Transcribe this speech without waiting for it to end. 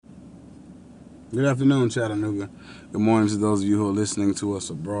Good afternoon, Chattanooga. Good morning to those of you who are listening to us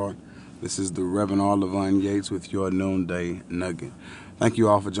abroad. This is the Reverend R. Levon Yates with your Noonday Nugget. Thank you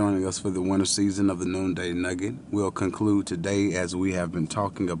all for joining us for the winter season of the Noonday Nugget. We'll conclude today as we have been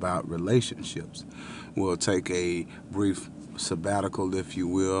talking about relationships. We'll take a brief sabbatical, if you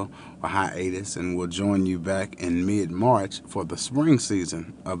will, or hiatus, and we'll join you back in mid-March for the spring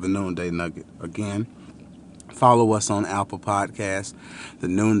season of the Noonday Nugget. Again, follow us on Apple Podcasts, The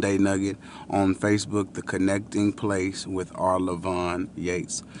Noonday Nugget, on Facebook, The Connecting Place with R. Levon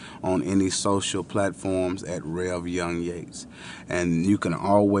Yates, on any social platforms at Rev Young Yates. And you can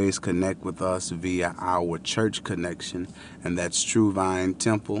always connect with us via our church connection, and that's True Vine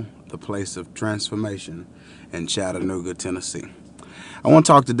Temple, the place of transformation in Chattanooga, Tennessee. I want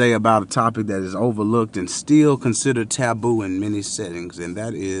to talk today about a topic that is overlooked and still considered taboo in many settings, and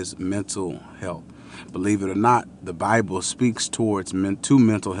that is mental health. Believe it or not, the Bible speaks to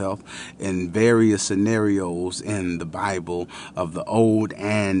mental health in various scenarios in the Bible of the Old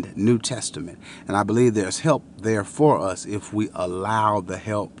and New Testament. And I believe there's help there for us if we allow the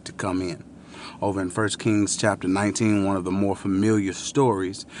help to come in. Over in 1 Kings chapter 19, one of the more familiar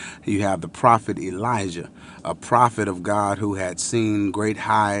stories, you have the prophet Elijah, a prophet of God who had seen great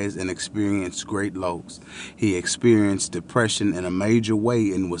highs and experienced great lows. He experienced depression in a major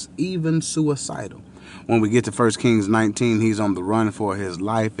way and was even suicidal. When we get to 1 Kings 19, he's on the run for his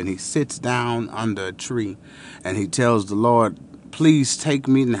life, and he sits down under a tree, and he tells the Lord, please take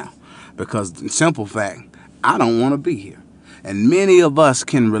me now, because in simple fact, I don't want to be here. And many of us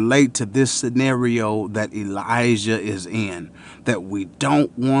can relate to this scenario that Elijah is in, that we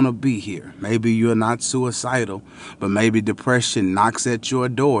don't want to be here. Maybe you're not suicidal, but maybe depression knocks at your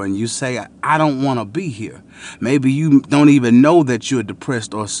door and you say, I don't want to be here. Maybe you don't even know that you're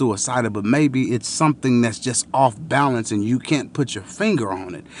depressed or suicidal, but maybe it's something that's just off balance and you can't put your finger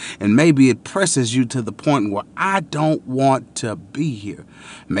on it. And maybe it presses you to the point where I don't want to be here.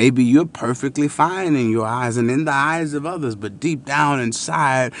 Maybe you're perfectly fine in your eyes and in the eyes of others, but deep down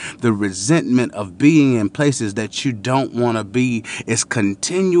inside, the resentment of being in places that you don't want to be is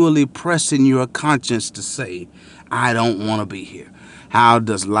continually pressing your conscience to say, I don't want to be here. How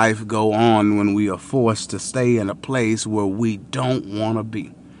does life go on when we are forced to stay in a place where we don't want to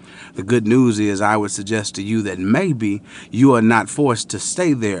be? The good news is I would suggest to you that maybe you are not forced to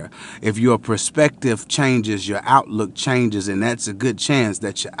stay there. If your perspective changes, your outlook changes, and that's a good chance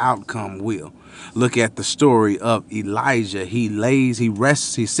that your outcome will. Look at the story of Elijah. He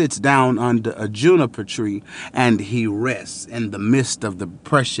rests, he sits down under a juniper tree and he rests in the midst of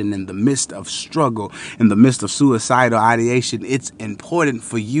depression, in the midst of struggle, in the midst of suicidal ideation. It's important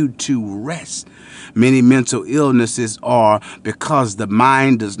for you to rest. Many mental illnesses are because the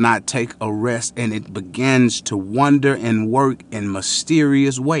mind does not take a rest and it begins to wander and work in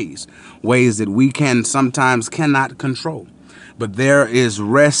mysterious ways that we sometimes cannot control. But there is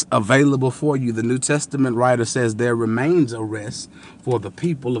rest available for you. The New Testament writer says there remains a rest for the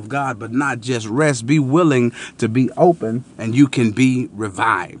people of God, but not just rest. Be willing to be open and you can be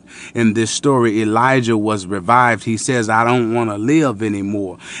revived. In this story, Elijah was revived. He says, I don't want to live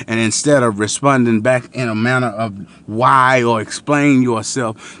anymore. And instead of responding back in a manner of why or explain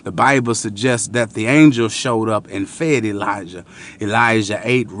yourself, the Bible suggests that the angel showed up and fed Elijah. Elijah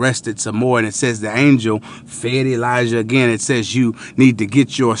ate, rested some more, and it says the angel fed Elijah again. It says you need to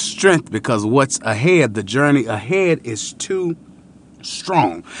get your strength because what's ahead, the journey ahead is too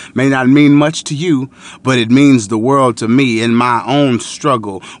strong. May not mean much to you, but it means the world to me in my own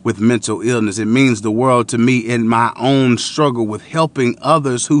struggle with mental illness. It means the world to me in my own struggle with helping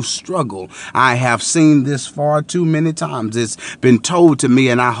others who struggle. I have seen this far too many times. It's been told to me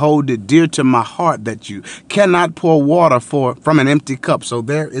and I hold it dear to my heart that you cannot pour water from an empty cup. So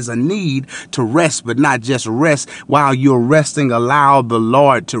there is a need to rest, but not just rest. While you're resting, allow the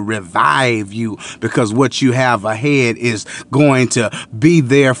Lord to revive you because what you have ahead is going to be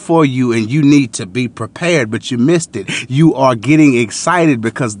there for you and you need to be prepared, but you missed it. You are getting excited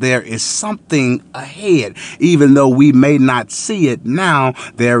because there is something ahead. Even though we may not see it now,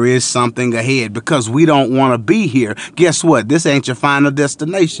 there is something ahead because we don't want to be here. Guess what? This ain't your final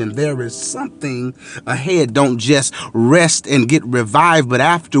destination. There is something ahead. Don't just rest and get revived, but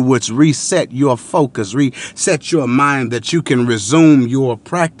afterwards reset your focus, reset your mind that you can resume your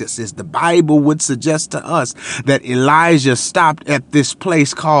practices. The Bible would suggest to us that Elijah stopped at at this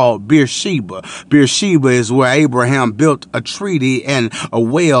place called Beersheba. Beersheba is where Abraham built a treaty and a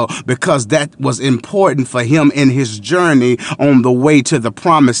well, because that was important for him in his journey on the way to the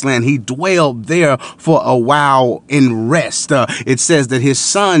promised land. He dwelled there for a while in rest. It says that his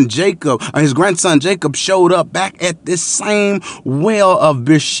grandson Jacob showed up back at this same well of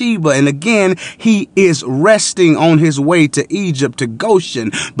Beersheba. And again, he is resting on his way to Egypt, to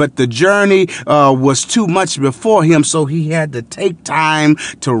Goshen. But the journey was too much before him, so he had to take time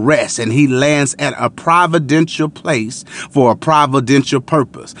to rest. And he lands at a providential place for a providential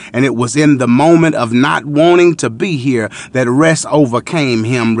purpose. And it was in the moment of not wanting to be here that rest overcame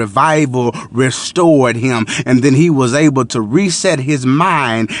him. Revival restored him. And then he was able to reset his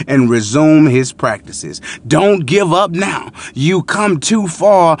mind and resume his practices. Don't give up now. You come too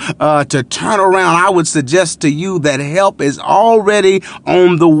far to turn around. I would suggest to you that help is already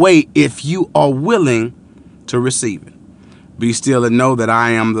on the way if you are willing to receive it. Be still and know that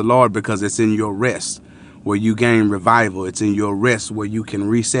I am the Lord, because it's in your rest where you gain revival. It's in your rest where you can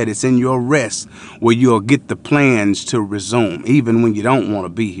reset. It's in your rest where you'll get the plans to resume, even when you don't want to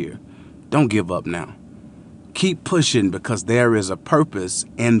be here. Don't give up now. Keep pushing, because there is a purpose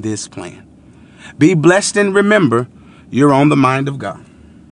in this plan. Be blessed, and remember, you're on the mind of God.